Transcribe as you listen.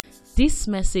This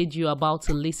message you're about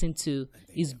to listen to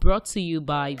is brought to you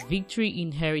by Victory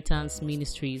Inheritance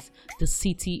Ministries, the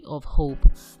City of Hope.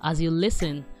 As you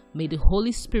listen, may the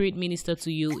Holy Spirit minister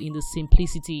to you in the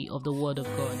simplicity of the Word of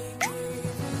God.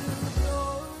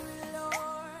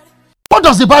 What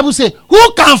does the Bible say?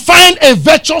 Who can find a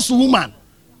virtuous woman?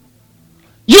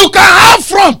 You can have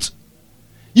front,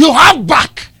 you have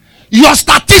back, your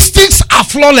statistics are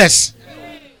flawless,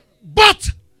 but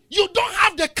you don't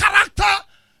have the character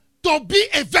to be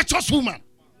a virtuous woman.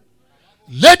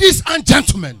 Ladies and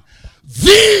gentlemen,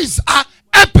 these are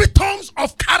epitomes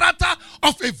of character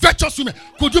of a virtuous woman.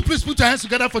 Could you please put your hands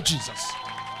together for Jesus?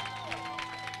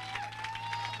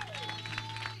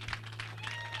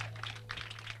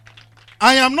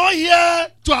 I am not here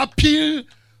to appeal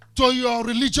to your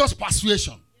religious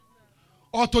persuasion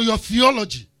or to your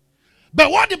theology.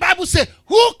 But what the Bible says,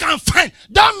 who can find?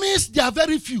 That means there are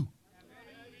very few.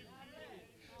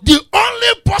 The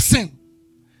only person,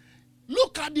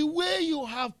 look at the way you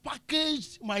have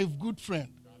packaged my good friend.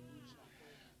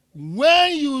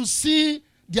 When you see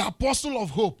the apostle of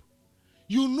hope,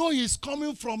 you know he's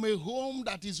coming from a home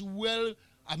that is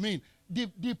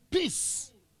the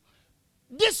peace.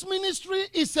 This ministry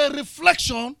is a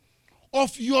reflection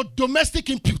of your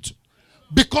domestic input,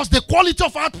 because the quality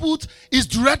of output is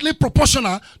directly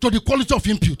proportional to the quality of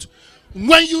input.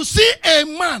 When you see a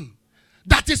man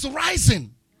that is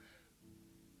rising,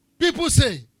 people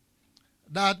say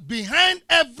that behind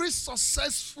every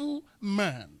successful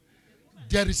man,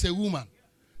 there is a woman.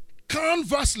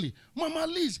 Conversely, Mama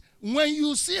Liz, when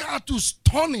you see her to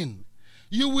stunning,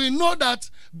 you will know that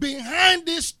behind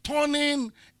this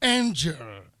stunning angel,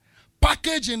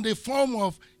 packaged in the form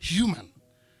of human,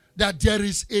 that there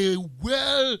is a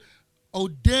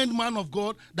well-ordained man of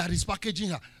God that is packaging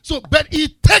her. So, but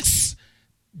it takes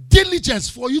diligence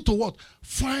for you to what?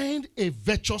 Find a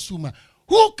virtuous woman.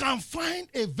 Who can find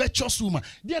a virtuous woman?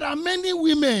 There are many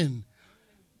women,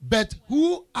 but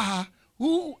who are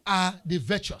the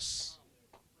virtuous?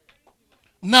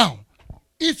 Now,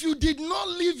 if you did not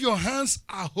leave your hands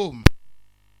at home,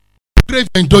 crave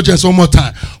your indulgence one more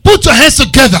time. Put your hands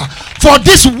together for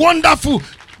this wonderful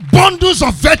bundles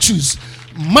of virtues,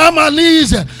 Mama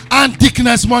Liz and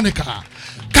Deaconess Monica.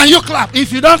 Can you clap?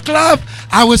 If you don't clap,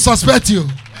 I will suspect you.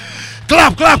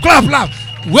 Clap, clap, clap, clap.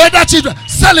 Whether children,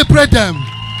 celebrate them.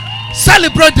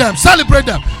 Celebrate them. Celebrate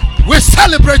them. We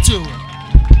celebrate you.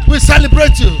 We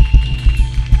celebrate you.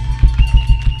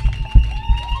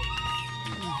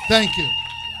 Thank you.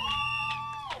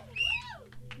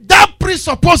 That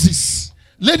presupposes,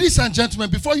 ladies and gentlemen,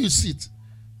 before you sit,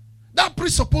 that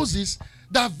presupposes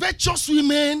that virtuous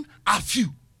women are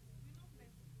few.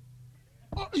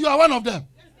 Oh, you are one of them.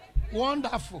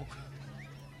 Wonderful.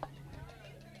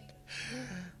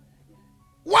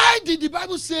 Why did the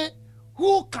Bible say,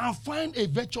 who can find a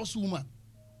virtuous woman?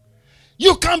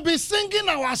 You can be singing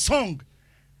our song,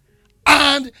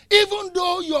 and even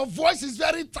though your voice is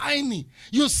very tiny,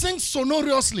 you sing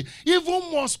sonorously.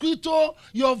 Even mosquito,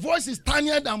 your voice is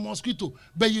tinier than mosquito,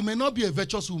 but you may not be a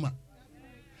virtuous woman.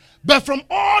 But from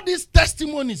all these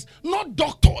testimonies, not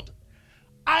doctored,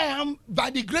 I am, by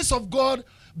the grace of God,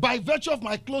 by virtue of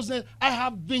my closeness, I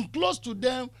have been close to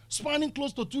them, spanning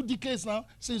close to 2 decades now,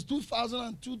 since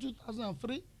 2002,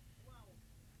 2003.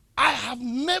 I have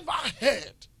never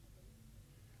heard.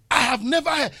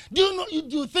 Do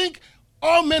you think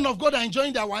all men of God are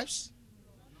enjoying their wives?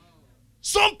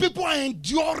 Some people are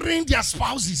enduring their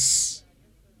spouses,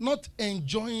 not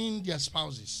enjoying their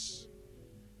spouses.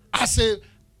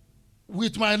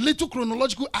 With my little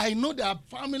chronological, I know there are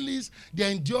families, they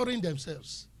are enduring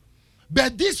themselves.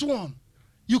 But this one,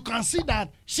 you can see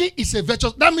that she is a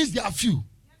virtuous. That means there are few.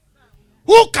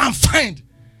 Who can find?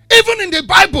 Even in the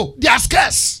Bible, they are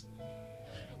scarce.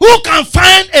 Who can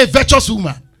find a virtuous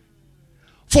woman?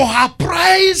 For her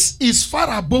price is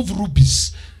far above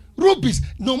rubies. Rubies,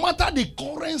 no matter the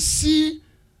currency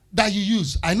that you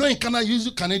use. I know in Canada you use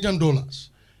Canadian dollars.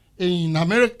 In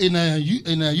America, in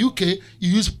UK,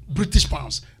 you use British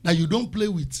pounds that you don't play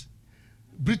with.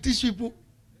 British people,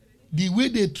 the way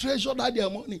they treasure that their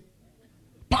money,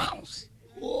 pounds.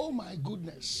 Oh my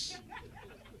goodness.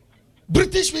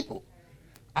 British people,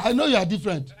 I know you are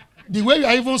different. The way you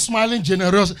are even smiling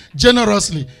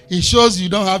generously, it shows you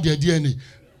don't have their DNA.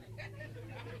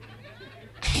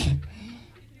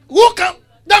 Who can?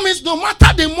 That means no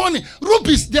matter the money,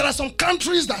 rupees. There are some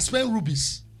countries that spend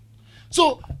rupees.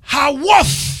 So her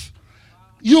worth,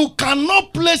 you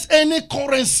cannot place any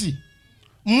currency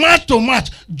match to match,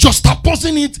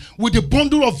 juxtaposing it with the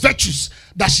bundle of virtues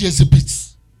that she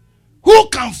exhibits. Who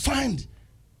can find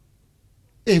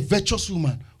a virtuous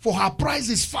woman? For her price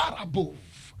is far above.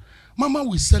 Mama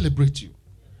will celebrate you.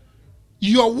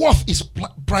 Your worth is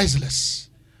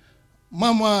priceless.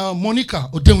 Mama Monica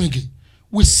Odewinge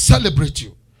will celebrate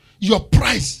you. Your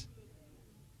price.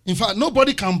 In fact,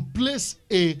 nobody can place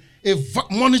a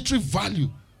monetary value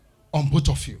on both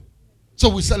of you. So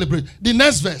we celebrate. The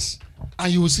next verse,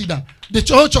 and you will see that. The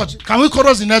whole church, can we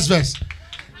chorus the next verse?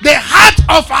 The heart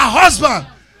of her husband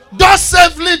does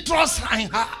safely trust in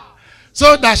her,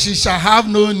 so that she shall have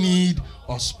no need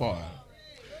of spoil.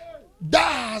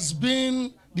 That has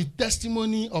been the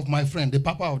testimony of my friend, the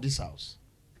papa of this house.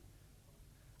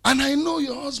 And I know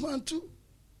your husband too.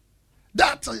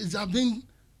 That has been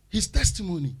his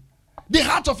testimony. The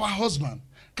heart of our husband.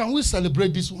 Can we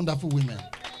celebrate these wonderful women?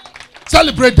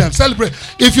 Celebrate them. Celebrate.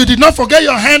 If you did not forget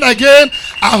your hand again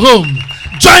at home,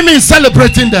 join me in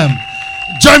celebrating them.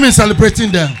 Join me in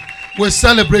celebrating them. We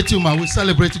celebrate you, man. We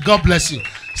celebrate you. God bless you.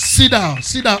 Sit down.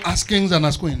 Sit down as kings and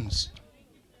as queens.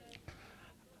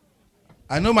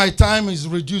 I know my time is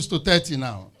reduced to 30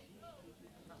 now.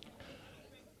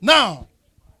 Now,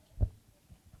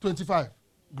 25.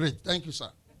 Great. Thank you, sir.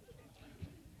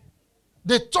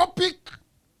 The topic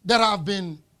that I've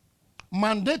been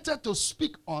mandated to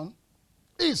speak on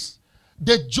is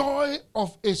the joy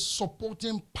of a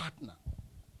supporting partner.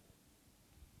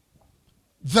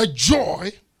 The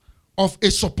joy of a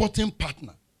supporting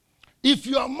partner. If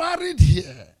you are married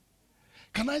here,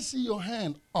 can I see your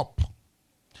hand up?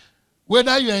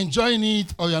 Whether you're enjoying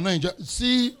it or you're not enjoying it.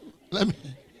 See, let me.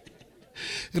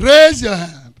 Raise your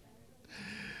hand.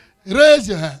 Raise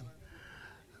your hand.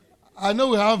 I know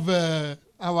we have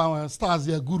our stars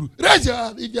here, Guru. Raise your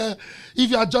hand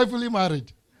if you are joyfully married.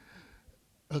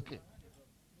 Okay.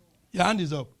 Your hand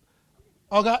is up.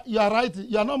 Okay, you are right.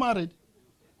 You are not married.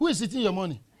 Who is eating your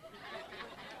money?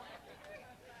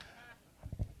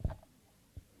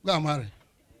 Go and marry.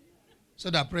 So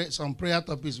that some prayer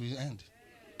topics will end.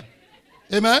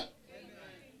 Amen?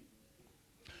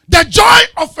 The joy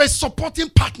of a supporting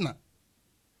partner.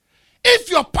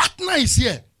 If your partner is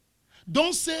here,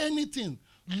 don't say anything.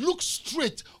 Look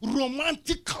straight,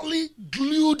 romantically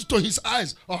glued to his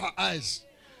eyes or her eyes.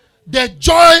 The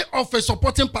joy of a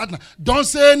supporting partner. Don't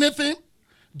say anything.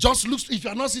 Just look. If you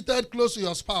are not seated close to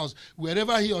your spouse,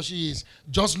 wherever he or she is,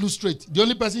 just look straight. The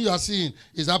only person you are seeing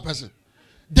is that person.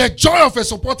 The joy of a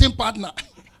supporting partner.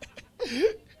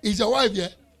 Is your wife here?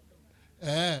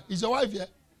 Is your wife here?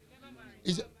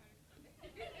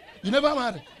 You never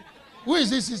married? Who is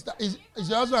this sister? Is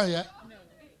your husband here? No.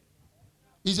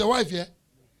 Is your wife here?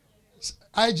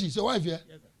 IG, is your wife here?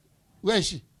 Yes, where is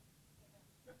she?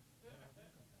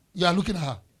 You are looking at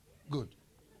her. Good.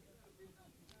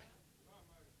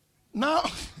 Now,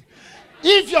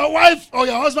 if your wife or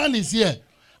your husband is here,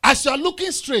 as you are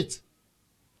looking straight,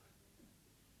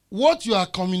 what you are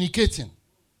communicating,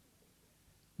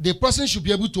 the person should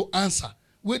be able to answer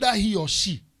whether he or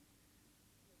she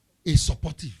is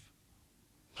supportive.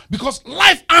 Because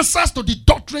life answers to the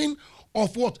doctrine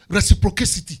of what?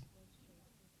 Reciprocity.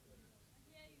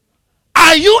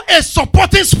 Are you a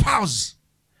supporting spouse?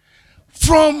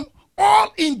 From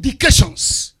all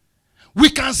indications, we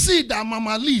can see that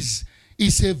Mama Liz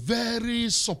is a very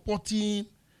supporting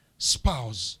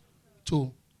spouse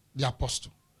to the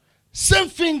apostle. Same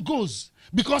thing goes,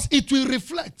 because it will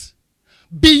reflect.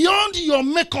 Beyond your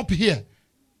makeup here,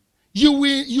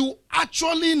 you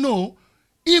actually know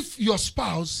if your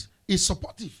spouse is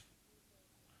supportive.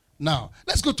 Now,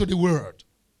 let's go to the word.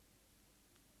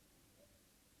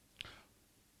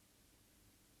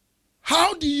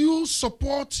 How do you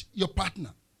support your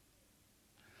partner?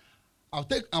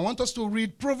 I want us to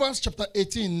read Proverbs chapter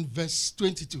 18, verse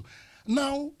 22.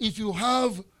 Now, if you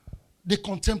have the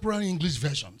contemporary English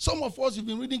version, some of us, you've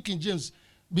been reading King James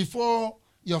before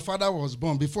your father was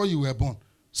born, before you were born.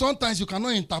 Sometimes you cannot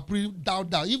interpret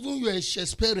that. Even you're a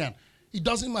Shakespearean, it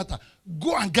doesn't matter.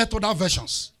 Go and get other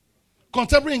versions.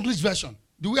 Contemporary English version.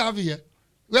 Do we have it here?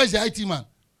 Where is the IT man?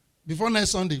 Before next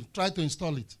Sunday, try to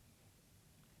install it.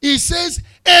 It says,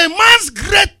 a man's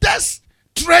greatest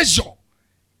treasure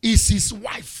is his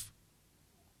wife.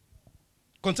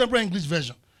 Contemporary English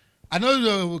version. I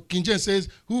know King James says,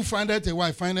 who findeth a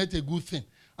wife findeth a good thing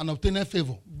and obtaineth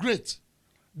favor. Great.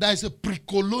 That is a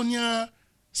pre-colonial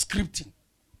scripting.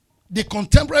 The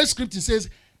contemporary scripting says,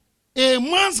 a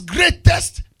man's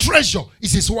greatest treasure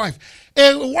is his wife.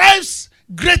 A wife's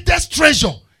greatest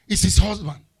treasure is his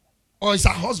husband or is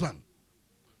her husband.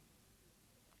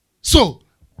 So,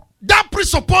 that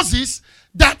presupposes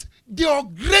that your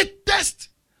greatest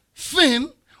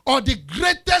thing or the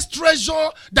greatest treasure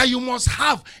that you must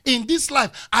have in this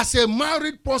life as a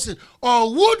married person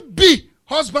or would be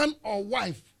husband or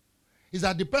wife is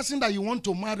that the person that you want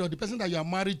to marry or the person that you are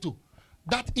married to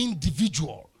that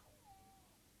individual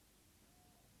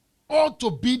ought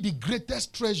to be the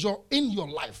greatest treasure in your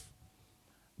life.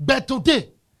 But today,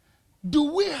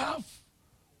 do we have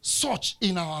such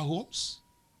in our homes?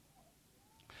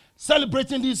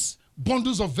 Celebrating these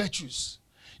bundles of virtues,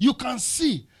 you can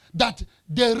see that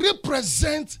they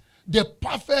represent the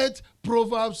perfect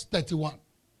Proverbs 31.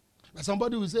 But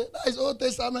somebody will say, that is Old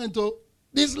Testament, oh,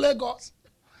 this Lagos.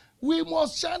 We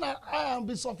must shine our eye and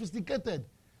be sophisticated.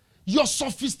 Your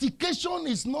sophistication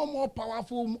is no more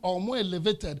powerful or more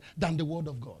elevated than the word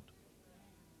of God.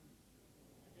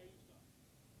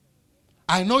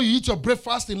 I know you eat your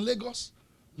breakfast in Lagos,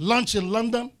 lunch in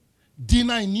London,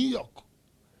 dinner in New York.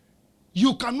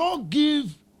 You cannot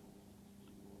give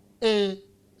a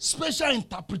special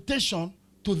interpretation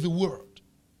to the word.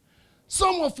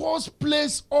 Some of us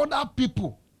place other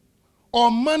people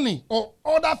or money or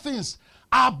other things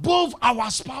above our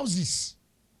spouses.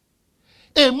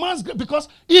 A man's, because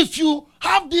if you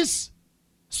have this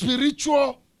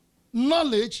spiritual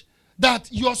knowledge that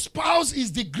your spouse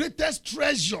is the greatest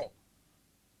treasure,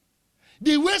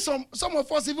 the way some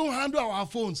of us even handle our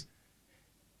phones,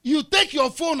 you take your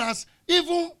phone as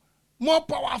even more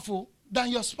powerful than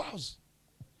your spouse.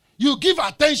 You give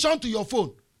attention to your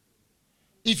phone.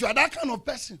 If you are that kind of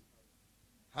person,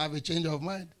 have a change of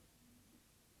mind.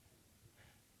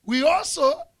 We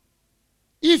also,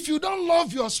 if you don't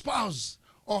love your spouse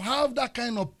or have that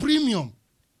kind of premium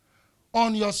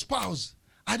on your spouse,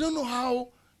 I don't know how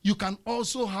you can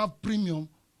also have premium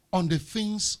on the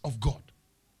things of God.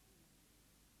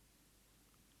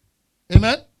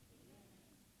 Amen?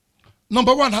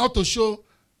 Number one, how to show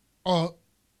or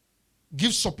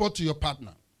give support to your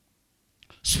partner.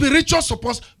 Spiritual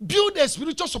support. Build a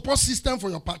spiritual support system for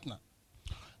your partner.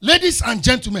 Ladies and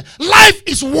gentlemen, life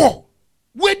is war,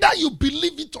 whether you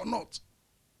believe it or not.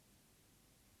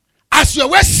 As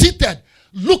you are seated,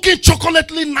 looking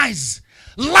chocolately nice,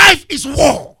 life is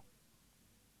war.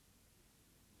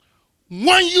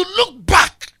 When you look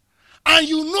back and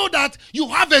you know that you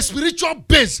have a spiritual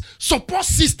base, support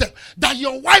system, that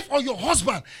your wife or your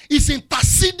husband is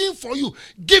interceding for you,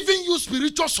 giving you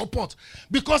spiritual support.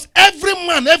 Because every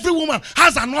man, every woman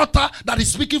has an altar that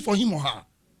is speaking for him or her.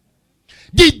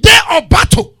 The day of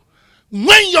battle,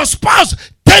 when your spouse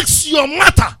takes your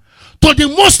matter to the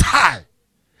Most High,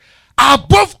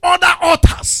 above other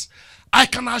altars, I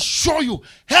can assure you,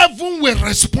 heaven will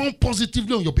respond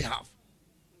positively on your behalf.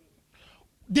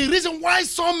 The reason why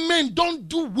some men don't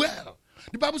do well,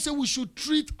 the Bible says we should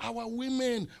treat our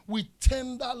women with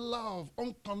tender love,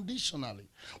 unconditionally.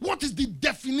 What is the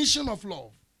definition of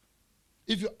love?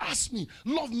 If you ask me,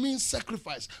 love means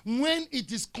sacrifice. When it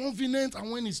is convenient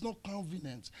and when it's not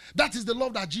convenient. That is the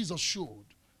love that Jesus showed.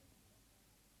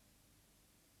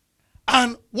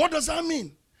 And what does that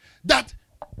mean? That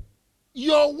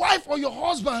your wife or your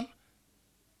husband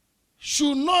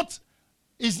should not,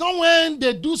 it's not when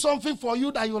they do something for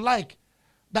you that you like,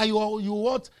 that you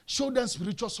what? Show them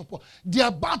spiritual support.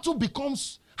 Her battle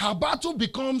becomes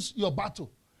your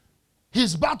battle.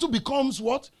 His battle becomes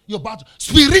what? Your battle.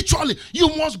 Spiritually, you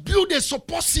must build a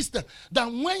support system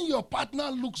that when your partner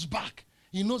looks back,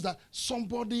 he knows that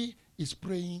somebody is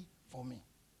praying for me.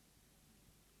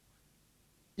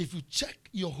 If you check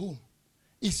your home,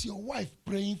 is your wife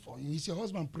praying for you? Is your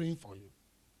husband praying for you?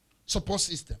 Support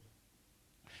system.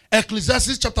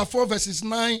 Ecclesiastes chapter 4 verses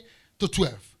 9 to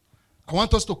 12. I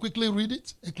want us to quickly read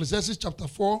it. Ecclesiastes chapter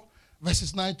 4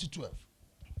 verses 9 to 12.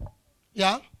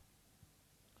 Yeah?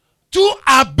 Two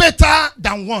are better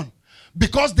than one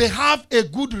because they have a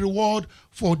good reward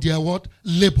for their what?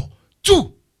 Labor.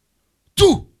 Two.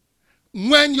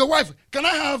 When your wife, can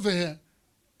I have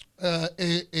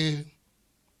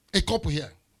a couple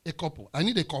here? A couple. I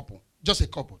need a couple. Just a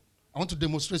couple. I want to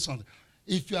demonstrate something.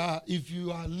 If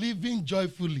you are living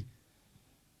joyfully,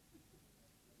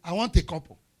 I want a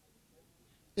couple.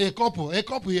 A couple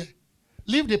here.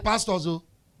 Leave the pastors,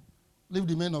 leave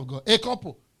the men of God. A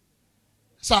couple.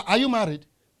 Sir, are you married?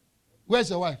 Where's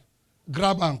your wife?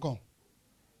 Grab her and come.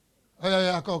 Oh,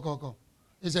 yeah, come.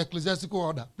 It's an ecclesiastical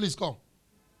order. Please come.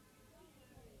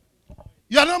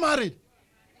 You are not married.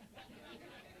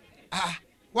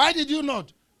 Why did you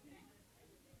not?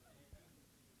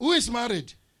 Who is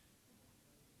married?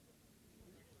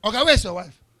 Okay, where's your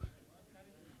wife?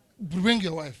 Bring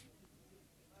your wife.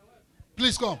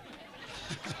 Please come.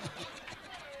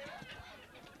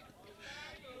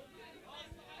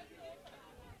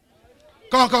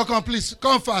 Come, please.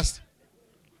 Come fast.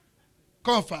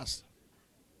 Come fast.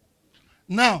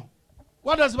 Now,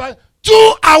 what does the Bible?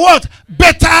 Two are what?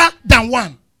 Better than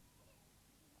one.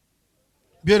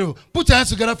 Beautiful. Put your hands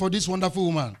together for this wonderful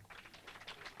woman.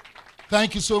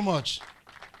 Thank you so much.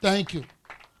 Thank you.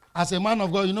 As a man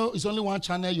of God, you know it's only one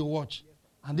channel you watch.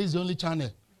 And this is the only channel.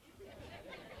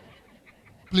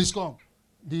 Please come.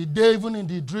 The day, even in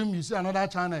the dream, you see another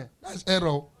channel. That's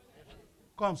error.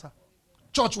 Come, sir.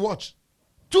 Church watch.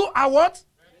 2 are what?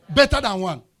 Better than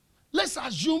one. Let's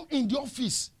assume in the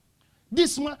office,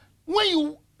 this man, when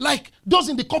you, like those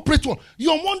in the corporate world,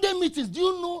 your Monday meetings, do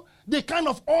you know the kind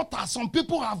of altar some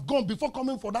people have gone before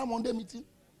coming for that Monday meeting?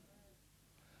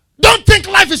 Don't think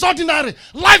life is ordinary.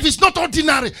 Life is not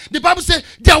ordinary. The Bible says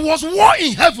there was war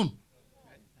in heaven.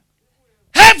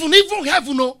 Heaven, even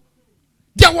heaven, no.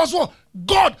 There was war.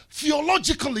 God,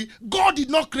 theologically, God did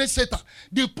not create Satan.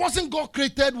 The person God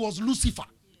created was Lucifer.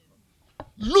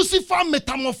 Lucifer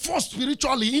metamorphosed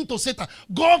spiritually into Satan.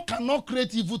 God cannot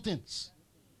create evil things.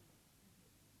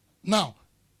 Now,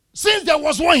 since there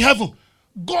was war in heaven,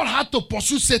 God had to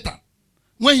pursue Satan.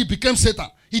 When he became Satan,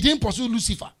 he didn't pursue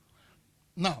Lucifer.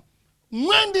 Now,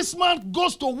 when this man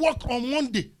goes to work on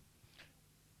Monday,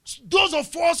 those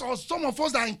of us or some of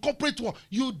us that are in corporate work,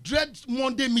 you dread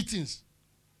Monday meetings.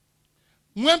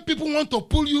 When people want to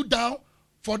pull you down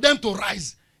for them to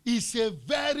rise, it's a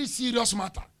very serious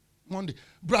matter. Monday.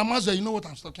 Brahmazo, you know what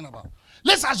I'm talking about.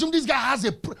 Let's assume this guy has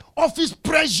a office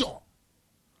pressure.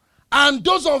 And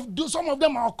some of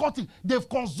them are occultic. They've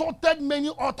consulted many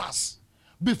authors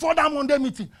before that Monday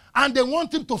meeting. And they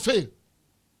want him to fail.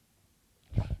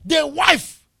 The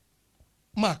wife,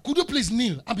 ma, could you please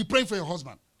kneel and be praying for your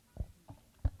husband?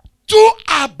 2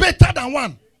 are better than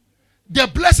 1. The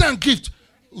blessing and gift.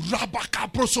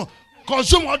 Rabaka proso.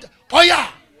 Consume. Oh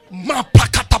yeah. Ma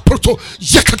pakata proto.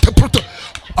 Yekete proto.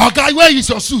 Oh guy, where is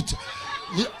your suit?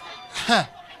 Yeah.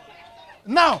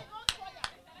 Now.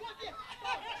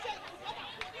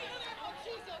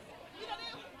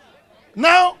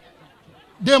 Now,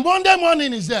 the Monday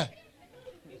morning is there.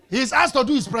 He's asked to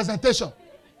do his presentation.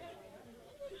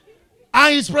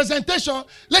 And his presentation,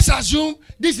 let's assume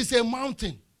this is a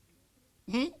mountain.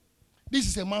 This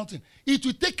is a mountain. It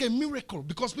will take a miracle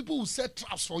because people will set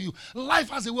traps for you. Life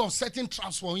has a way of setting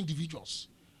traps for individuals.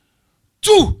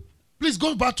 2, please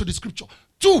go back to the scripture.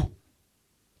 2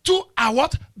 are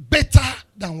what? Better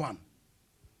than 1.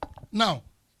 Now,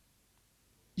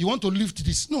 you want to lift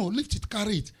this. No, lift it,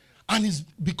 carry it. And it's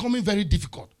becoming very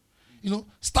difficult. You know,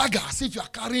 stagger as if you are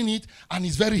carrying it and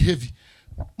it's very heavy.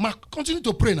 Mark, continue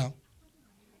to pray now.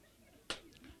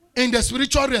 In the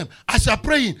spiritual realm, as you are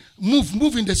praying,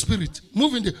 move in the spirit.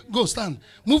 Go stand.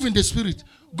 Move in the spirit.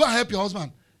 Go and help your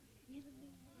husband.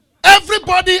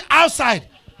 Everybody outside,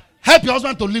 help your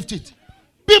husband to lift it.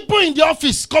 People in the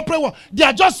office, corporate world, they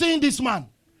are just seeing this man.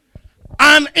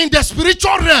 And in the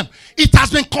spiritual realm, it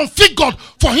has been configured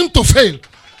for him to fail.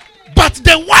 But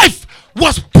the wife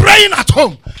was praying at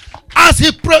home. As he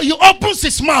opens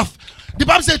his mouth. The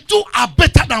Bible says 2 are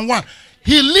better than 1.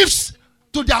 He lives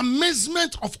to the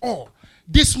amazement of all.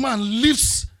 This man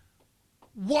lives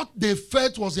what they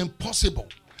felt was impossible.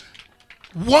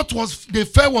 What they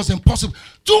felt was impossible.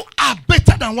 2 are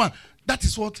better than 1. That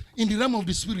is what, in the realm of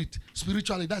the spirit,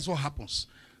 spiritually, that's what happens.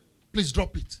 Please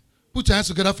drop it. Put your hands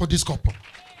together for this couple.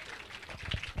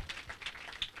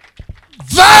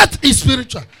 That is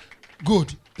spiritual.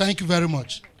 Good. Thank you very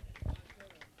much.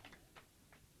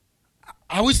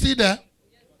 Are we still there?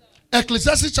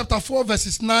 Ecclesiastes chapter 4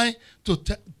 verses 9 to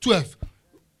 12.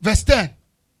 Verse 10.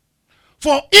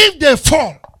 For if they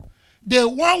fall, the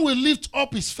one will lift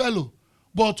up his fellow,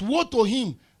 but woe to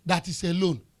him that is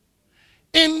alone.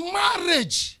 In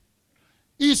marriage,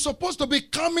 it's supposed to be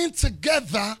coming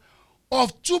together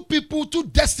of 2 people, 2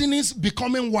 destinies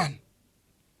becoming one.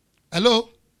 Hello?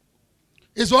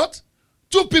 Is what?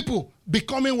 2 people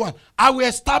becoming one. I will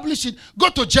establish it. Go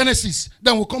to Genesis,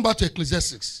 then we'll come back to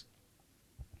Ecclesiastes.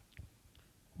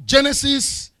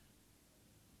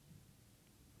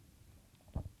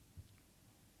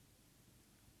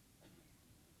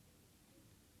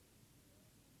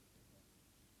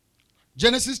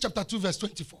 Genesis chapter 2 verse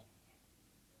 24.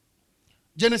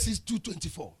 Genesis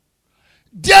 2:24.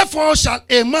 Therefore shall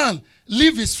a man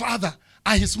leave his father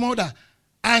and his mother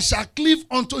and shall cleave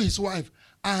unto his wife,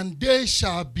 and they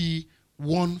shall be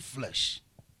one flesh.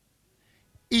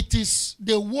 It is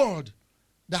the word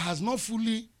that has not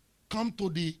fully come to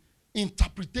the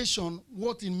interpretation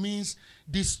what it means,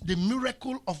 the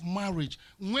miracle of marriage,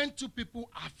 when 2 people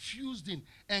are fused in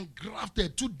and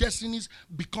grafted, 2 destinies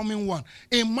becoming one.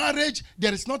 In marriage,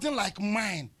 there is nothing like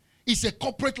mine. It's a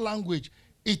corporate language.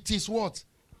 It is what?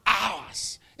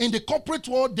 Ours. In the corporate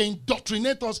world, they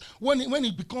indoctrinate us when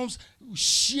it becomes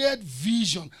shared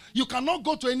vision. You cannot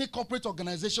go to any corporate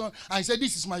organization and say,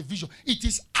 this is my vision. It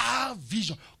is our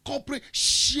vision. Corporate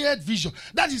shared vision.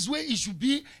 That is where it should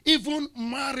be, even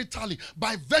maritally.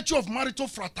 By virtue of marital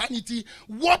fraternity,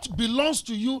 what belongs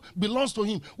to you belongs to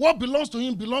him. What belongs to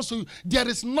him belongs to you. There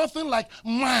is nothing like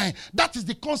mine. That is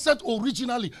the concept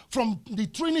originally from the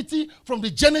Trinity, from the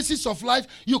genesis of life.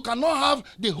 You cannot have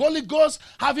the Holy Ghost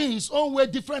having his own way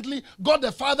differently, God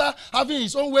the Father having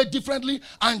his own way differently,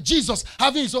 and Jesus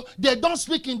having his own. They don't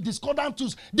speak in discordant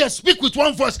tones. They speak with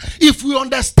one voice. If we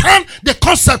understand the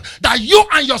concept that you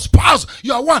and your spouse,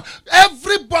 you are one.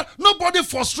 Nobody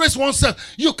frustrates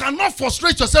oneself. You cannot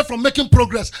frustrate yourself from making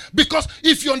progress, because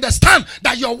if you understand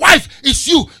that your wife is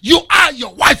you, you are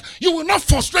your wife. You will not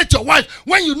frustrate your wife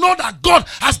when you know that God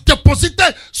has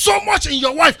deposited so much in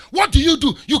your wife. What do?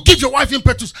 You give your wife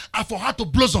impetus and for her to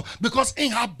blossom, because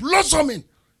in her blossoming,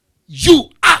 you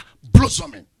are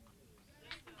blossoming.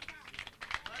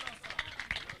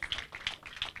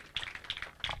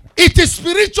 It is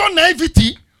spiritual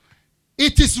naivety.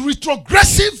 It is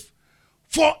retrogressive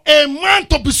for a man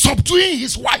to be subduing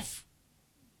his wife.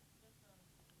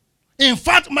 In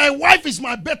fact, my wife is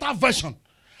my better version.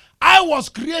 I was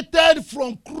created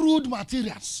from crude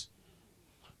materials.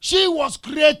 She was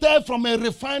created from a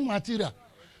refined material.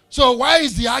 So why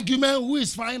is the argument who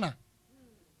is finer?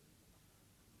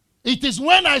 It is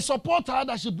when I support her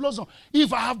that she blossoms.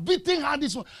 If I have beaten her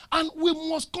this one, and we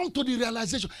must come to the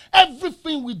realization,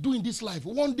 everything we do in this life,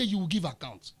 one day you will give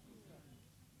account.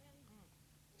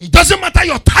 It doesn't matter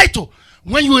your title.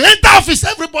 When you enter office,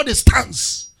 everybody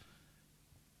stands.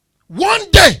 One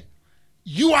day,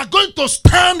 you are going to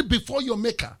stand before your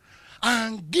maker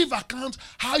and give account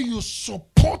how you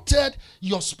supported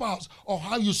your spouse or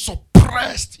how you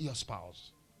suppressed your spouse.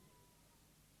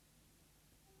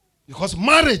 Because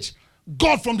marriage,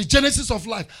 God from the genesis of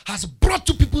life, has brought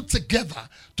two people together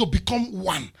to become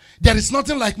one. There is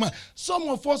nothing like man. Some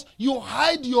of us, you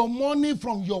hide your money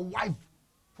from your wife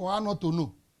for her not to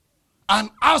know. And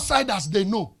outsiders, they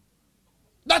know.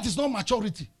 That is not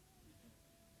maturity.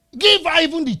 Give her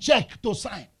even the check to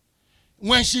sign.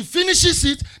 When she finishes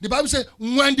it, the Bible says,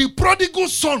 when the prodigal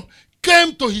son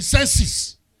came to his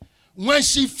senses, when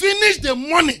she finished the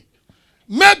money,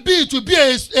 maybe it will be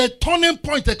a turning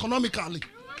point economically.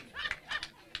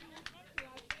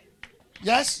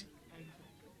 Yes?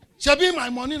 Shall be my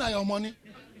money, not your money.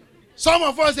 Some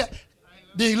of us say,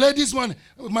 the lady's money,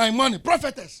 my money,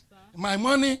 prophetess. My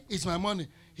money is my money.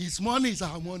 His money is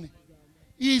our money.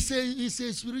 It's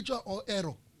a spiritual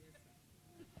error.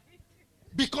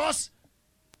 Because,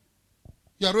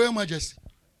 Your Royal Majesty,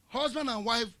 husband and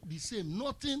wife the same.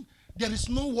 Nothing, there is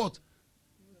no what?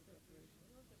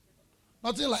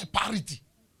 Nothing like parity.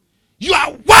 You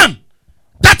are one.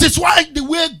 That is why the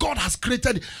way God has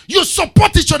created it. You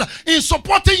support each other. In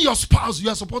supporting your spouse, you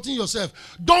are supporting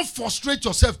yourself. Don't frustrate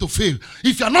yourself to fail.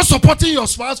 If you are not supporting your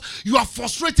spouse, you are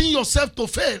frustrating yourself to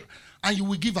fail. And you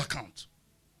will give account.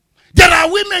 There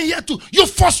are women here too. You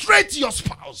frustrate your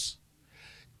spouse.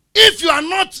 If you are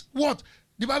not what?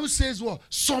 The Bible says what?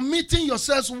 Submitting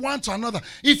yourselves one to another.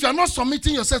 If you are not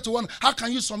submitting yourself to one, how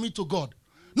can you submit to God?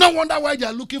 No wonder why they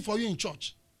are looking for you in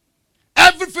church.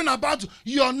 Everything about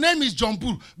your name is John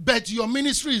Bull, but your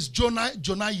ministry is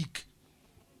Jonaic.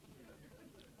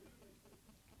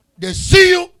 They see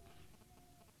you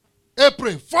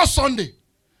April, first Sunday.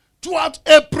 Throughout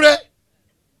April,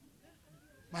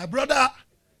 my brother,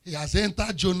 he has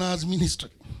entered Jonah's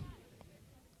ministry.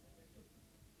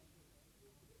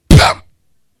 Bam!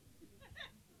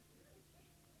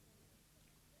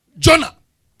 Jonah.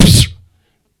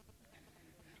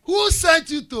 Who sent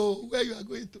you to where you are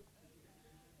going to?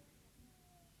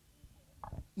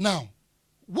 Now,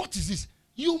 what is this?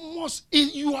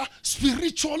 You are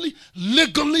spiritually,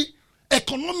 legally,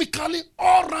 economically,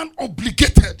 all around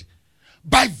obligated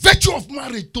by virtue of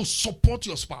marriage to support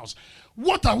your spouse.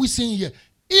 What are we saying here?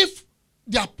 If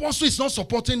the apostle is not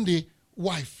supporting the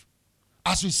wife,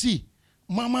 as we see,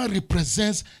 Mama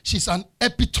represents, she's an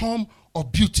epitome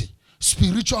of beauty,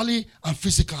 spiritually and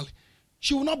physically.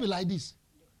 She will not be like this.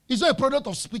 It's not a product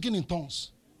of speaking in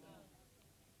tongues.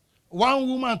 One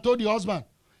woman told the husband,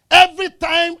 every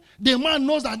time the man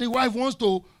knows that the wife wants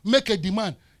to make a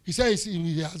demand, he says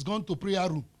he has gone to prayer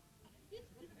room.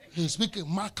 He's speaking.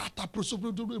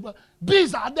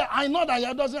 Bills are there. I know that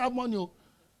he doesn't have money.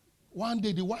 One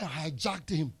day the wife hijacked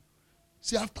him.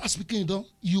 See, after speaking,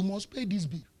 you must pay this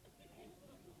bill.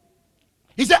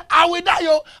 He said, I will die.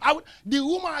 The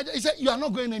woman, he said, you are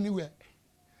not going anywhere.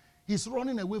 He's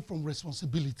running away from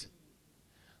responsibility.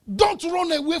 Don't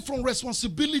run away from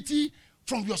responsibility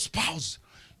from your spouse.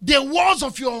 The words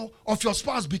of your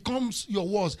spouse becomes your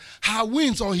words. Her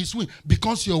wins or his win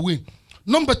becomes your win.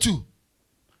 Number 2,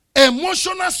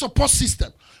 emotional support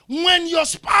system. When your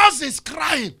spouse is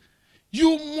crying,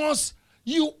 you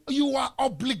are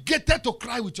obligated to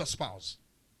cry with your spouse.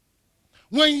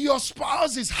 When your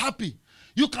spouse is happy,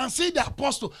 you can see the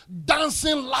apostle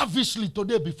dancing lavishly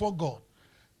today before God.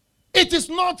 It is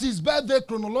not his birthday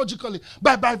chronologically,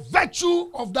 but by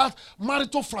virtue of that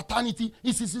marital fraternity,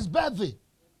 it is his birthday.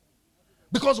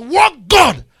 Because what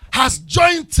God has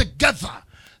joined together,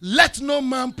 let no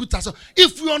man put aside.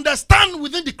 If we understand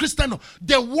within the Christian,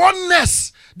 the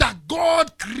oneness that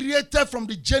God created from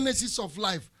the genesis of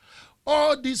life,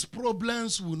 all these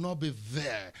problems will not be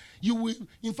there. You will,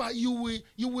 in fact, you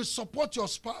will support your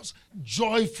spouse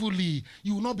joyfully.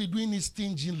 You will not be doing it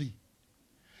stingily.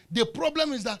 The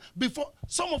problem is that before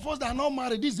some of us that are not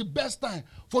married, this is the best time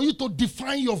for you to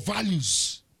define your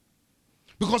values.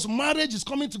 Because marriage is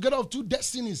coming together of two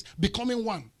destinies becoming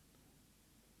one.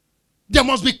 There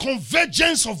must be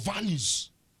convergence of values.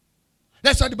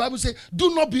 That's why the Bible says,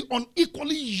 do not be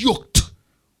unequally yoked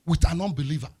with an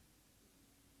unbeliever.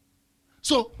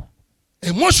 So,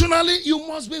 emotionally, you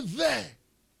must be there.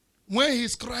 When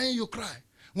he's crying, you cry.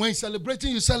 When he's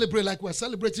celebrating, you celebrate, like we're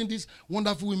celebrating these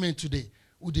wonderful women today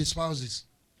with their spouses.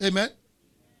 Amen?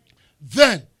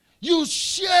 Then, you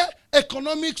share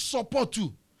economic support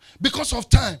too. Because of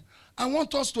time, I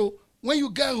want us to, when you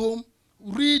get home,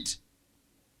 read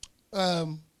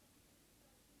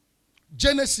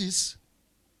Genesis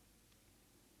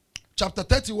chapter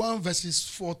 31, verses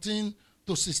 14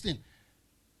 to 16.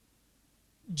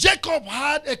 Jacob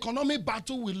had economic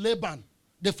battle with Laban,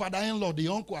 the father-in-law, the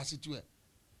uncle as it were.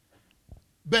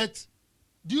 But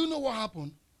do you know what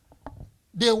happened?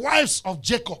 The wives of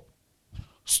Jacob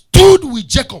stood with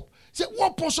Jacob. Said,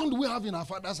 what portion do we have in our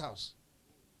father's house?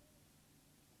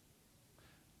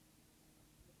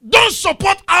 Don't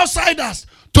support outsiders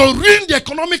to ruin the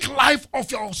economic life of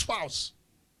your spouse.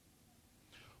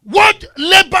 What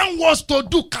Laban was to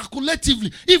do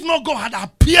calculatively, if not God had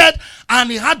appeared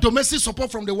and he had domestic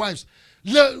support from the wives,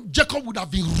 Jacob would have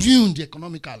been ruined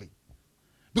economically.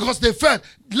 Because they felt,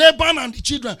 Laban and the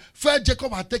children felt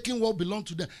Jacob had taken what belonged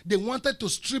to them. They wanted to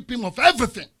strip him of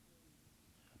everything.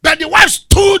 But the wife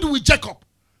stood with Jacob.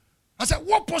 I said,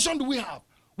 what portion do we have?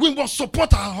 We must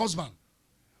support our husband.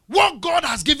 What God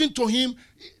has given to him,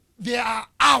 they are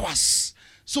ours.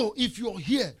 So if you're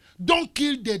here, don't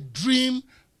kill the dream.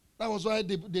 That was why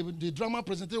the drama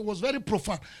presentation was very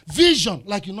profound. Vision,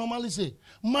 like you normally say.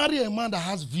 Marry a man that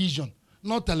has vision,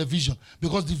 not television.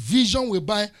 Because the vision will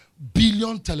buy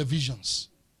billion televisions.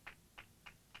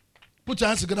 Put your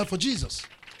hands together for Jesus.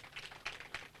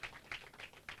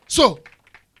 So,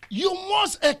 you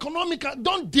must economically,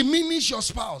 don't diminish your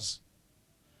spouse.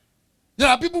 There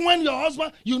are people when your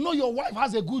husband, you know your wife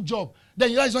has a good job.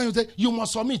 Then you say, you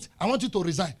must submit. I want you to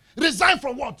resign. Resign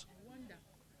from what?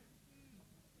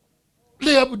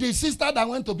 The sister that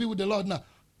went to be with the Lord now,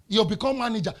 you become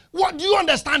manager. What do you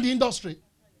understand the industry?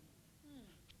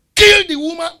 Kill the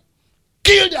woman,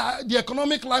 kill the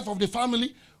economic life of the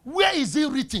family. Where is it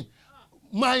written?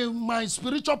 My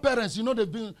spiritual parents, you know,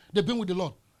 they've been with the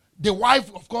Lord. The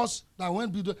wife, of course, that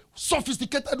went with the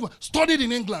sophisticated one, studied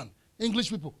in England, English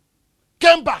people,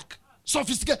 came back,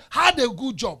 sophisticated, had a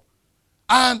good job,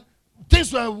 and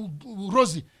things were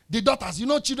rosy. The daughters, you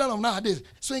know, children of nowadays,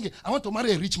 saying, I want to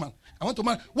marry a rich man. I want to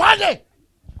marry. One day,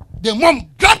 the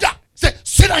mom grabbed her, said,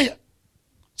 sit down here.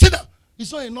 Sit down.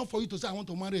 It's not enough for you to say, I want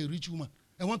to marry a rich woman.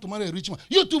 I want to marry a rich man.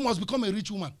 You too must become a rich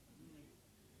woman.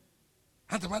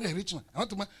 I want to marry a rich man. I want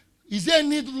to marry. Is there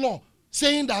any law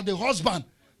saying that the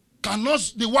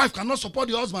wife cannot support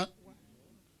the husband?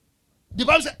 The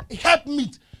Bible says, help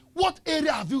meet. What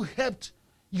area have you helped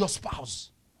your spouse?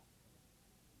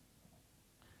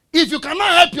 If you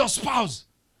cannot help your spouse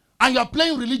and you are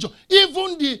playing religion,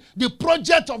 even the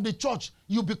project of the church,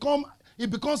 it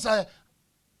becomes an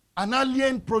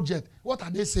alien project. What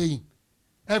are they saying?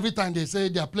 Every time they say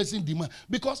they are placing demand.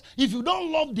 Because if you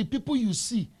don't love the people you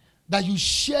see, that you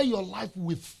share your life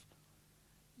with,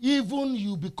 even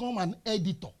you become an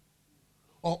editor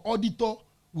or auditor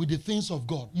with the things of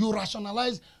God. You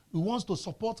rationalize the ones to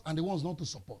support and the ones not to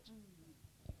support.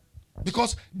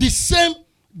 Because the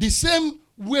same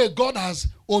way God has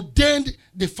ordained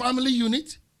the family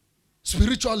unit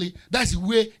spiritually, that's the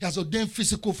way He has ordained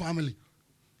physical family.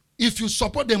 If you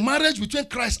support the marriage between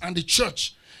Christ and the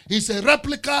church, it's a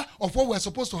replica of what we're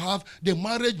supposed to have, the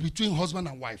marriage between husband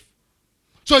and wife.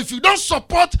 So if you don't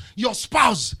support your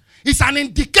spouse, it's an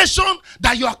indication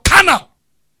that you are carnal.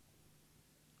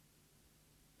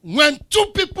 When two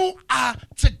people are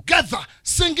together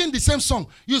singing the same song,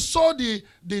 you saw the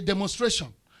demonstration.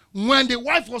 When the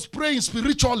wife was praying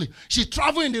spiritually, she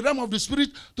traveled in the realm of the spirit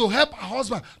to help her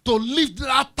husband to lift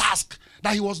that task,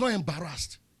 that he was not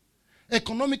embarrassed.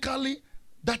 Economically,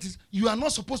 that is, you are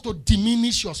not supposed to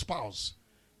diminish your spouse.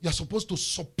 You are supposed to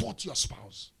support your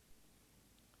spouse.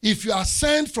 If you are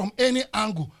sent from any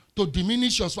angle to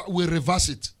diminish your spouse, we reverse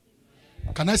it.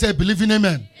 Can I say believe in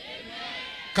amen? Amen.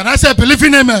 Can I say believe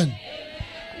in amen?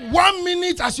 Amen? 1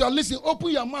 minute as you are listening, open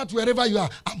your mouth wherever you are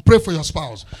and pray for your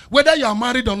spouse. Whether you are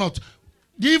married or not.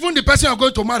 Even the person you are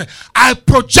going to marry, I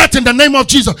project in the name of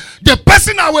Jesus. The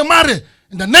person I will marry,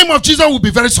 in the name of Jesus, will be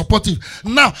very supportive.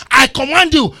 Now, I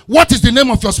command you, what is the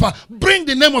name of your spouse? Bring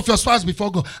the name of your spouse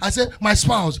before God. I say, my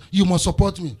spouse, you must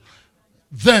support me.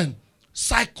 Then,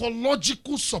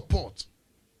 psychological support.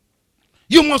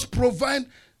 You must provide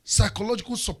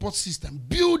psychological support system.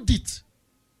 Build it.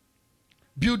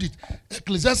 Build it.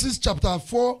 Ecclesiastes chapter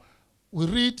 4, we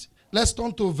read, let's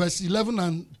turn to verse 11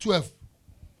 and 12.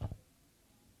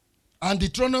 And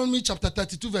Deuteronomy chapter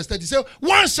 32 verse 30 says,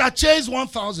 one shall chase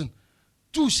 1,000.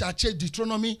 Two shall chase.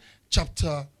 Deuteronomy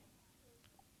chapter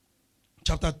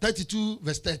 32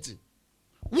 verse 30.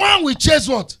 One will chase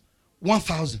what?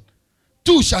 1,000.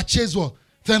 Two shall chase what?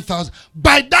 10,000.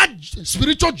 By that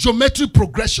spiritual geometry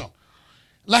progression,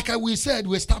 like we said,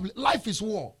 we established, life is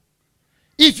war.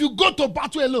 If you go to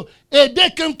battle alone,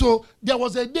 there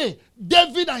was a day,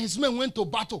 David and his men went to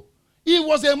battle. He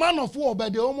was a man of war,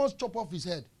 but they almost chopped off his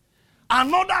head.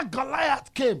 Another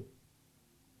Goliath came.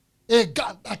 A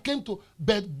God that came to,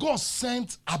 but God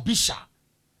sent Abishai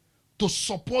to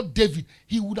support David.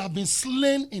 He would have been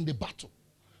slain in the battle.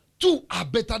 Two are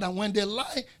better than when they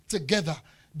lie together,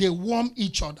 they warm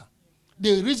each other.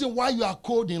 The reason why you are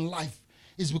cold in life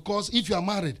is because if you are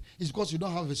married, it's because you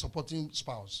don't have a supporting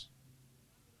spouse.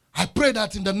 I pray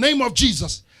that in the name of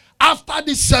Jesus, after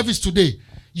this service today,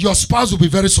 your spouse will be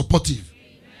very supportive.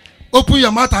 Amen. Open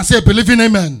your mouth and say, believe in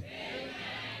amen. Amen.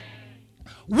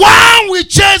 One will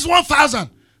chase 1,000.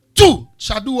 Two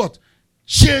shall do what?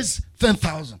 Chase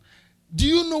 10,000. Do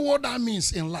you know what that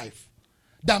means in life?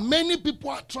 That many people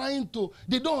are trying to,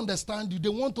 they don't understand you. They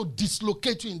want to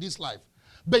dislocate you in this life.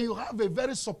 But you have a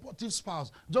very supportive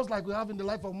spouse, just like we have in the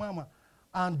life of Mama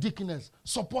and Deaconess,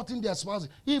 supporting their spouses,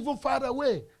 even far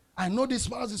away. I know this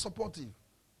spouse is supportive.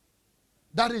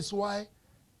 That is why,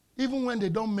 even when they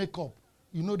don't make up,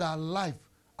 you know that life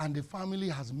and the family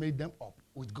has made them up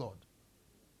with God.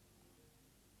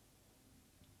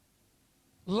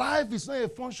 Life is not a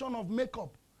function of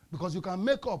makeup, because you can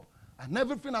make up and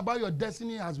everything about your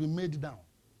destiny has been made down.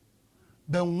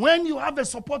 Then when you have a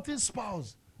supportive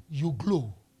spouse, you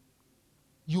glow.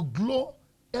 You glow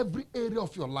every area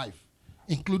of your life,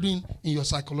 including in your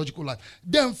psychological life.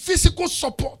 Then physical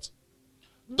support.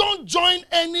 Don't join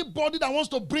anybody that wants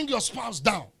to bring your spouse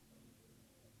down.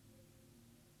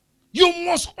 You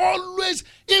must always,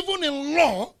 even in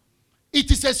law, it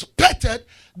is expected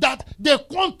that the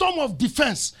quantum of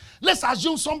defense, let's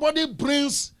assume somebody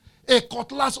brings a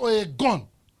cutlass or a gun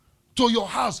to your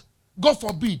house. God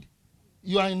forbid,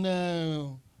 you are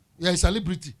a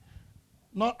celebrity,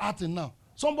 not acting now.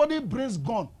 Somebody brings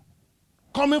gun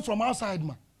coming from outside,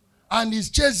 man, and is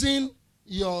chasing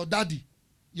your daddy,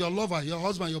 your lover, your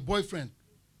husband, your boyfriend.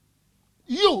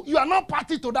 You are not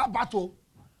party to that battle,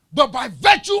 but by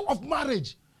virtue of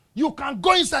marriage, you can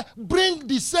go inside, bring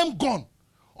the same gun,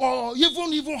 or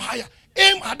even higher,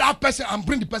 aim at that person and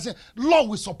bring the person. Lord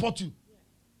will support you.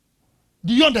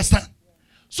 Do you understand?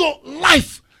 So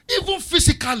life, even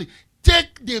physically,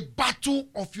 take the battle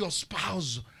of your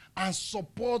spouse and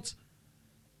support.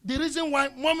 The reason why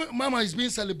Mama is being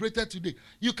celebrated today,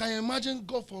 you can imagine,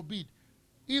 God forbid,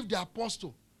 if the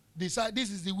apostle decide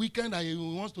this is the weekend that he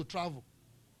wants to travel.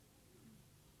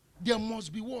 There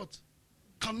must be what?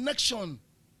 Connection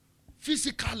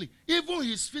physically. Even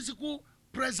his physical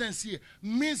presence here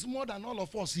means more than all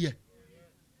of us here.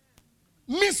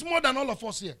 Means more than all of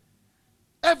us here.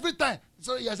 Every time.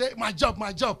 So you say, my job.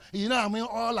 You know, I mean,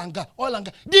 oil and gas.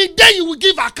 The day you will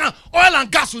give account, oil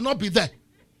and gas will not be there.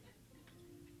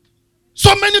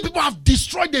 So many people have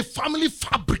destroyed their family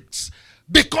fabrics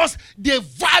because they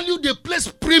place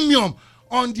premium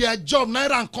on their job,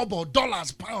 naira and kobo,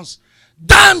 dollars, pounds,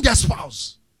 than their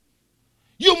spouse.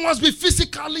 You must be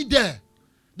physically there.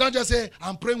 Don't just say,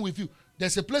 I'm praying with you.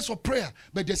 There's a place for prayer,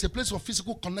 but there's a place for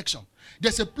physical connection.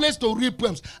 There's a place to read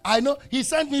poems. I know, he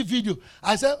sent me video.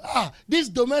 I said, this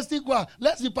domestic one,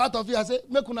 let's be part of it. I said,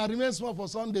 make una remain small for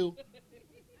Sunday.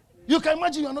 You can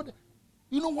imagine you're not,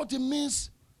 you know what it means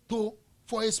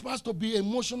for a spouse to be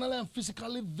emotionally and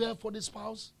physically there for the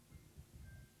spouse?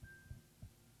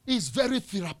 is very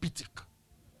therapeutic.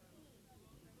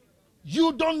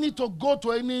 You don't need to go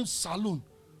to any salon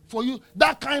for you.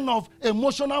 That kind of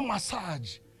emotional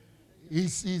massage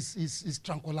is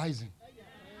tranquilizing.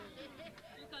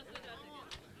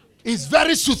 It's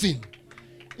very soothing.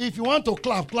 If you want to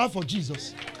clap, clap for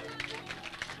Jesus.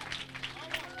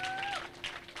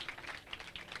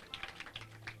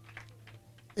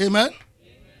 Amen?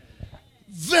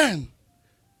 Then,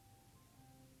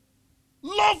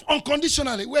 love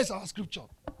unconditionally. Where's our scripture?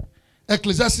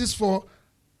 Ecclesiastes 4.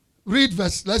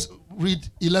 Let's read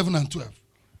 11 and 12.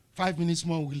 5 minutes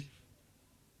more, we leave.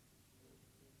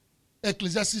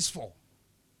 Ecclesiastes 4.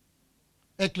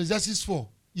 Ecclesiastes 4.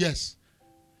 Yes.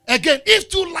 Again, if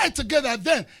two lie together,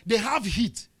 then they have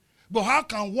heat. But how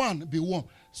can one be warm?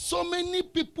 So many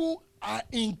people are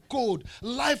in cold.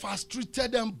 Life has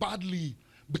treated them badly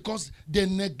because they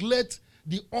neglect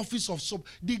the office of support.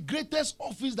 The greatest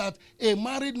office that a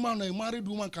married man or a married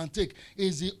woman can take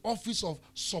is the office of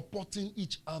supporting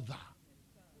each other.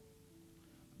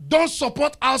 Don't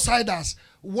support outsiders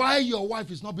while your wife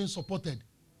is not being supported.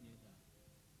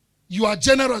 You are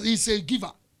generous. He's a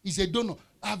giver. He's a donor.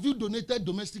 Have you donated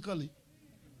domestically?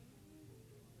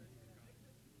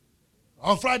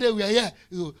 On Friday we are here.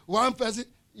 One person,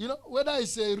 whether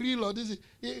it's a real or this,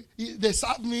 they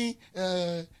serve me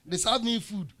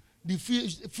food. The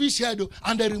fish head,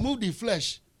 and they remove the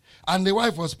flesh. And the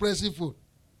wife was pressing food.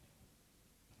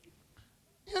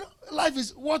 Life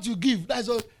is what you give. That's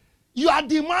all. You are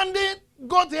demanding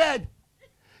goat head.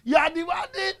 You are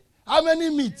demanding how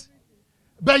many meat?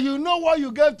 But you know what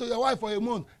you gave to your wife for a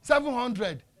month?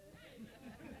 700.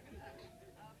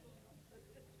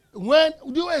 When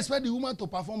do you expect the woman to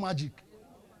perform magic?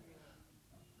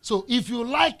 So if you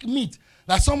like meat,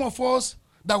 like some of us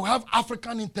that will have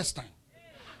African intestine,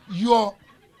 your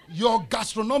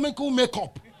gastronomical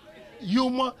makeup,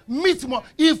 you meat more.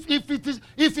 If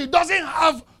it doesn't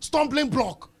have stumbling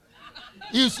block,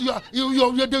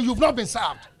 you've not been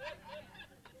served.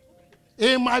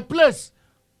 In my place,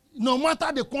 no matter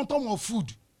the quantum of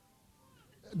food,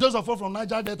 those of us from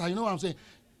Niger Delta, you know what I'm saying?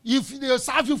 If they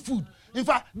serve you food, in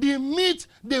fact, the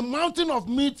mountain of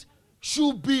meat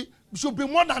should be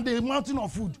more than the mountain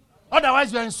of food.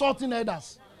 Otherwise, you are insulting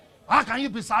others. How can you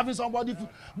be serving somebody food?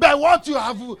 But what you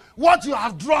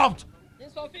have dropped,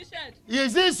 insufficient.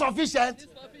 Is it sufficient?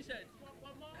 Insufficient.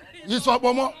 It's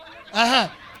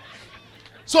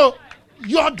So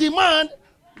your demand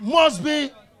must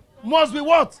be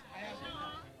what?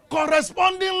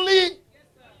 Correspondingly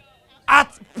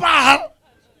at par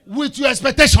with your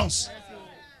expectations.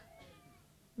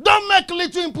 Don't make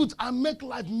little input and make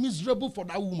life miserable for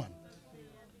that woman.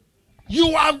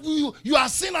 You are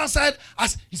seen outside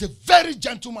as he's a very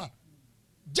gentleman.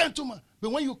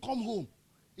 But when you come home,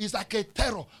 it's like a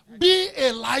terror. Be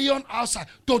a lion outside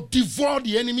to devour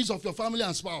the enemies of your family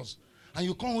and spouse. And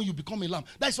you come home, you become a lamb.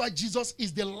 That's why Jesus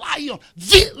is the lion,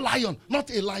 not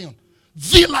a lion.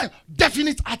 The lion,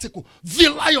 definite article. The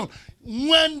lion.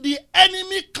 When the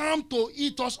enemy come to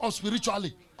eat us or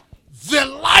spiritually, the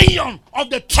lion of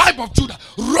the tribe of Judah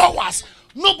roars.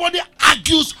 Nobody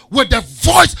argues with the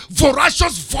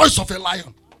voracious voice of a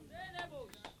lion.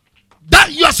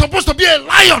 That you are supposed to be a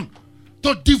lion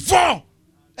to devour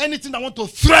anything that want to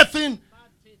threaten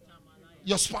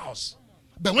your spouse.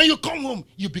 But when you come home,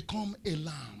 you become a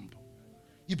lamb.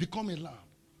 You become a lamb.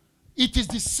 It is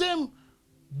the same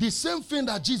thing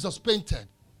that Jesus painted.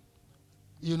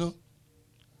 The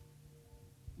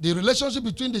relationship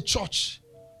between the church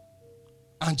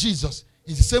and Jesus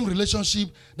is the same relationship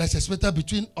that's expected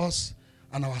between us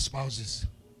and our spouses.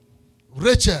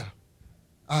 Rachel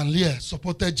and Leah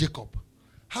supported Jacob.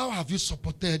 How have you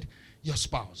supported your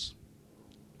spouse?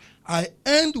 I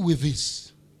end with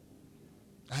this.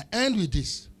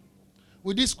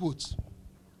 With this quote.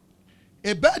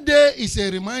 A birthday is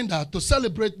a reminder to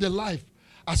celebrate the life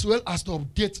as well as to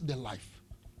update the life.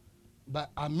 By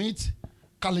Amit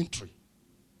Kalintri.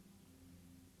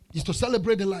 Is to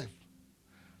celebrate the life.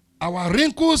 Our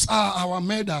wrinkles are our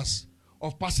medals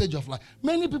of passage of life.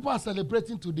 Many people are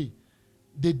celebrating today.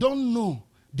 They don't know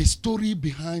the story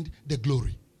behind the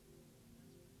glory.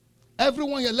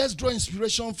 Everyone here, let's draw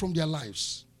inspiration from their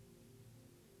lives.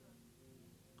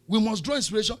 We must draw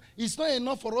inspiration. It's not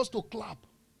enough for us to clap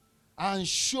and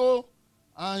show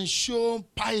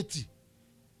piety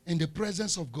in the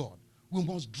presence of God. We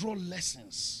must draw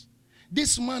lessons.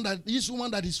 This woman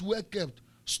that is well kept,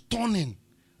 stunning,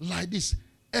 like this,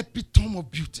 epitome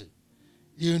of beauty,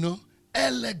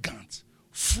 elegant,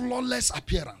 flawless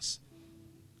appearance.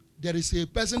 There is a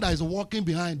person that is walking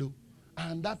behind you,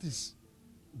 and that is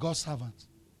God's servant.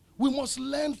 We must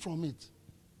learn from it.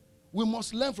 We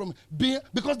must learn from it.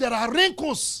 Because there are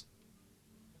wrinkles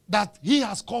that he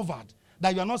has covered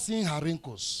that you are not seeing her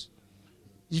wrinkles.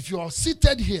 If you are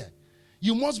seated here,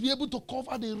 you must be able to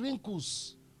cover the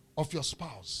wrinkles of your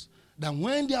spouse. That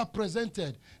when they are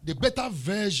presented, the better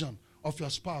version of your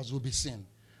spouse will be seen.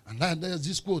 And then there's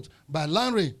this quote by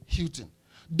Larry Houghton.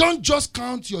 Don't just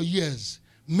count your years,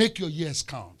 make your years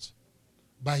count.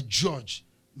 By George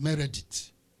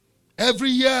Meredith. Every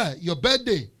year, your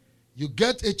birthday, you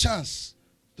get a chance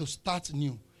to start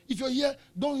new. If you're here,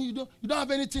 you don't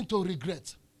have anything to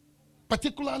regret.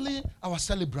 Particularly our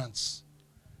celebrants.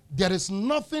 There is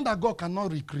nothing that God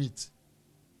cannot recreate.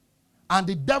 And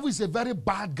the devil is a very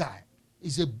bad guy.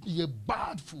 He's a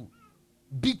bad fool.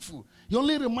 Big fool. He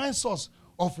only reminds us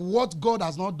of what God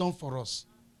has not done for us.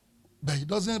 But he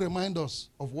doesn't remind us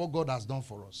of what God has done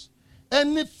for us.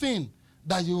 Anything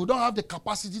that you don't have the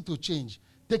capacity to change,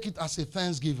 take it as a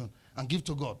thanksgiving and give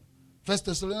to God. 1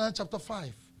 Thessalonians chapter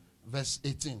 5, verse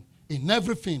 18. In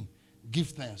everything, give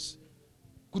thanks.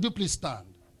 Could you please stand?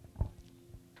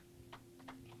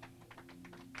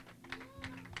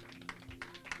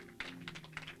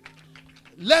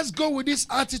 Let's go with this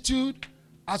attitude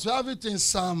as we have it in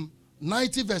Psalm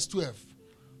 90 verse 12.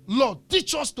 Lord,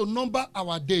 teach us to number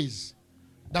our days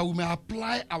that we may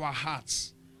apply our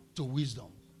hearts to wisdom.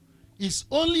 It's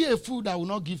only a fool that will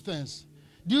not give thanks.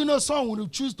 Do you know some will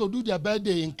choose to do their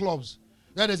birthday in clubs?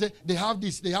 Where they say they have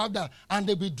this, they have that, and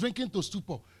they'll be drinking to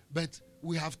stupor. But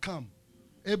we have come,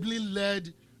 ably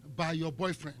led by your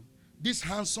boyfriend, this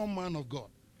handsome man of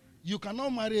God. You cannot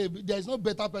marry, there is no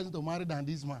better person to marry than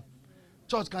this man.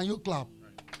 Church, can you clap?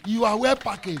 You are well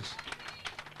packaged.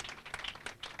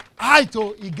 Height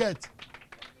he get.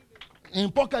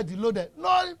 In pocket he loaded.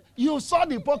 No, you saw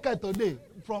the pocket today.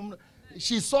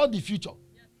 She saw the future.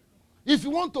 If you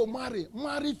want to marry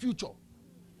future.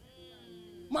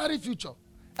 Marry future.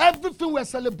 Everything we're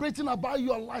celebrating about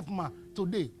your life, man,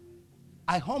 today,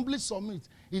 I humbly submit,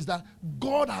 is that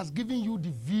God has given you the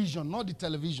vision, not the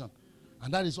television.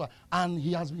 And that is why. And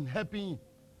he has been helping you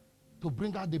to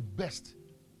bring out the best.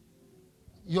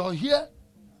 You're here,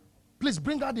 please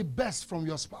bring out the best from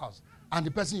your spouse and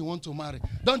the person you want to marry.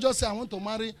 Don't just say, I want to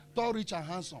marry tall, rich, and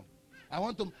handsome. I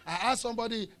asked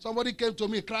somebody came to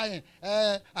me crying,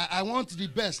 I want the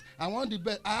best. I want the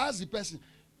best. I asked the person,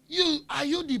 are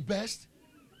you the best?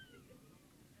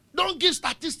 Don't give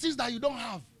statistics that you don't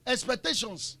have.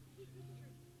 Expectations.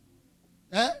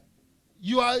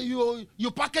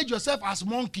 You package yourself as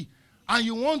monkey and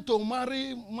you want to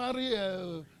marry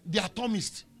the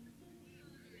atomist.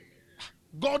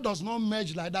 God does not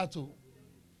merge like that too.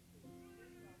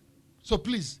 So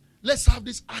please, let's have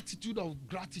this attitude of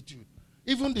gratitude.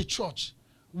 Even the church,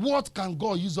 what can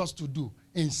God use us to do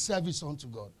in service unto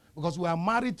God? Because we are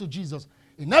married to Jesus.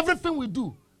 In everything we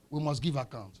do, we must give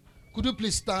account. Could you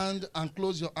please stand and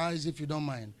close your eyes if you don't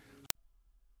mind?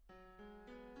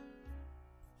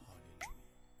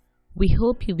 We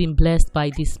hope you've been blessed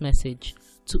by this message.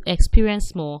 To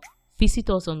experience more, visit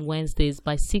us on Wednesdays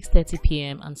by 6:30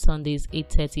 p.m. and Sundays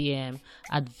 8:30 a.m.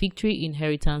 at Victory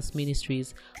Inheritance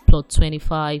Ministries, Plot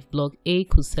 25, Block A,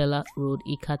 Kusela Road,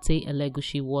 Ikate,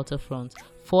 Elegushi Waterfront,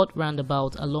 4th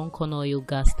Roundabout along Konoyo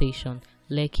Gas Station,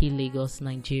 Lekki, Lagos,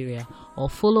 Nigeria. Or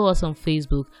follow us on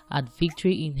Facebook at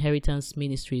Victory Inheritance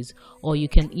Ministries, or you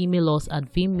can email us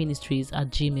at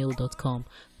vimministries@gmail.com.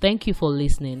 Thank you for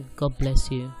listening. God bless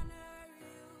you.